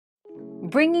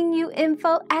bringing you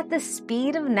info at the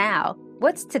speed of now.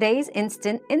 What's today's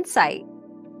instant insight?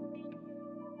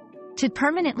 To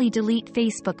permanently delete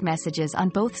Facebook messages on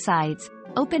both sides,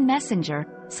 open Messenger,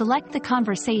 select the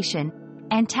conversation,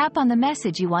 and tap on the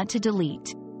message you want to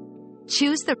delete.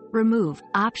 Choose the Remove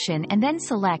option and then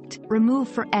select Remove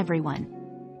for everyone.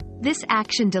 This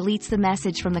action deletes the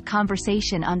message from the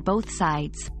conversation on both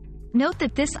sides. Note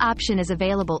that this option is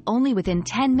available only within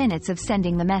 10 minutes of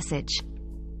sending the message.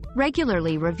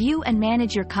 Regularly review and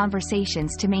manage your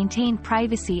conversations to maintain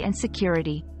privacy and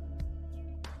security.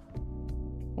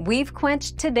 We've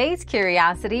quenched today's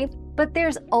curiosity, but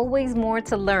there's always more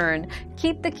to learn.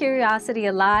 Keep the curiosity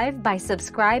alive by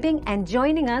subscribing and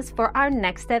joining us for our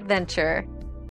next adventure.